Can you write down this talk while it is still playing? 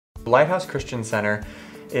Lighthouse Christian Center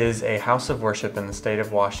is a house of worship in the state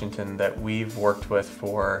of Washington that we've worked with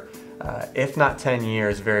for, if not 10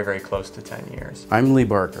 years, very, very close to 10 years. I'm Lee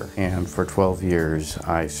Barker, and for 12 years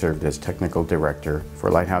I served as Technical Director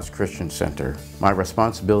for Lighthouse Christian Center. My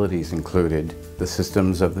responsibilities included the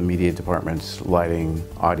systems of the media department's lighting,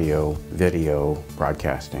 audio, video,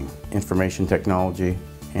 broadcasting, information technology,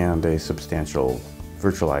 and a substantial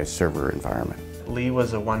virtualized server environment. Lee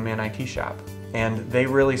was a one-man IT shop, and they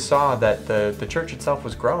really saw that the church itself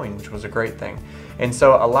was growing, which was a great thing. And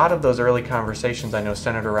so a lot of those early conversations I know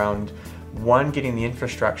centered around, one, getting the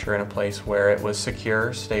infrastructure in a place where it was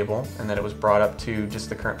secure, stable, and that it was brought up to just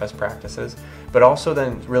the current best practices, but also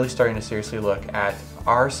then really starting to seriously look at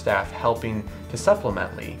our staff helping to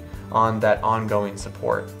supplement Lee on that ongoing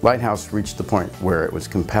support. Lighthouse reached the point where it was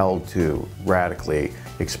compelled to radically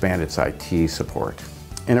expand its IT support.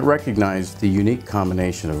 And it recognized the unique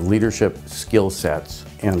combination of leadership skill sets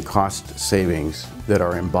and cost savings that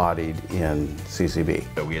are embodied in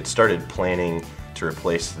CCB. We had started planning to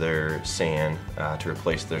replace their SAN, to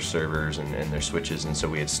replace their servers and their switches, and so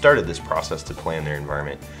we had started this process to plan their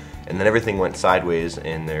environment. And then everything went sideways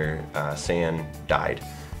and their SAN died.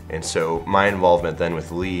 And so my involvement then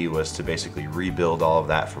with Lee was to basically rebuild all of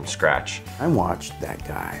that from scratch. I watched that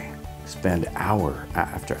guy spend hour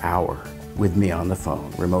after hour with me on the phone,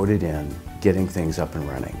 remoted in, getting things up and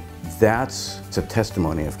running. It's a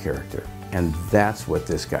testimony of character, and that's what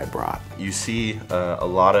this guy brought. You see a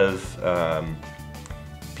lot of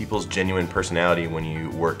people's genuine personality when you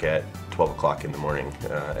work at 12 o'clock in the morning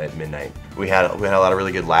at midnight. We had a lot of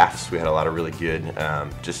really good laughs. We had a lot of really good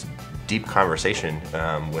just deep conversation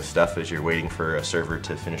with stuff as you're waiting for a server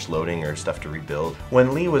to finish loading or stuff to rebuild.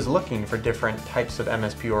 When Lee was looking for different types of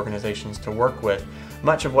MSP organizations to work with,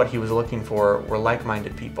 much of what he was looking for were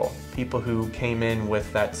like-minded people. People who came in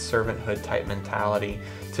with that servanthood type mentality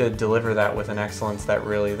to deliver that with an excellence that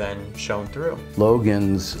really then shone through.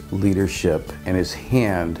 Logan's leadership and his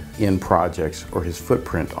hand in projects, or his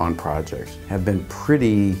footprint on projects, have been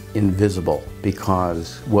pretty invisible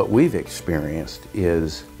because what we've experienced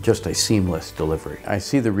is just a seamless delivery. I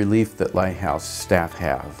see the relief that Lighthouse staff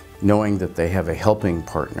have, knowing that they have a helping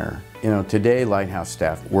partner. You know, today Lighthouse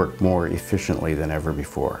staff work more efficiently than ever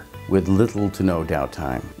before, with little to no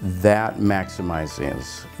downtime. That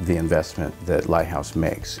maximizes the investment that Lighthouse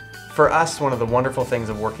makes. For us, one of the wonderful things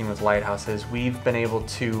of working with Lighthouse is we've been able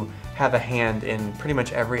to have a hand in pretty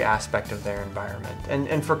much every aspect of their environment.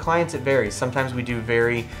 And for clients it varies. Sometimes we do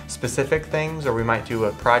very specific things, or we might do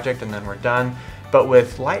a project and then we're done. But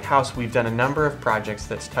with Lighthouse, we've done a number of projects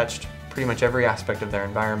that's touched pretty much every aspect of their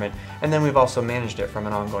environment, and then we've also managed it from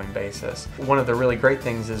an ongoing basis. One of the really great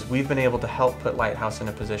things is we've been able to help put Lighthouse in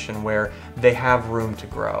a position where they have room to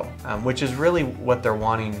grow, which is really what they're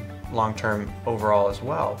wanting long-term overall as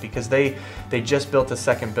well, because they just built a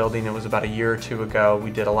second building. It was about a year or two ago.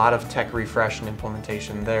 We did a lot of tech refresh and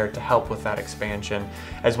implementation there to help with that expansion,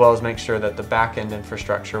 as well as make sure that the back-end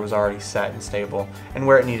infrastructure was already set and stable and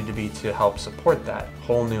where it needed to be to help support that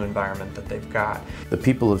whole new environment that they've got. The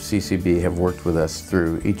people of CCB have worked with us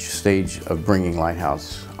through each stage of bringing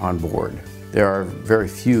Lighthouse on board. There are very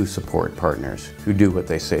few support partners who do what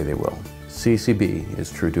they say they will. CCB is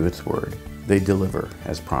true to its word. They deliver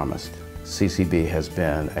as promised. CCB has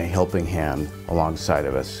been a helping hand alongside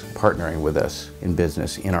of us, partnering with us in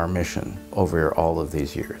business in our mission over all of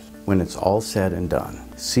these years. When it's all said and done,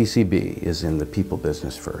 CCB is in the people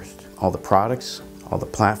business first. All the products, all the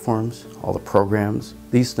platforms, all the programs,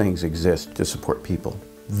 these things exist to support people.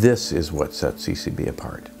 This is what sets CCB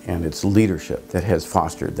apart, and it's leadership that has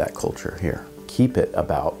fostered that culture here. Keep it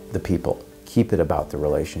about the people. Keep it about the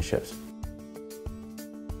relationships.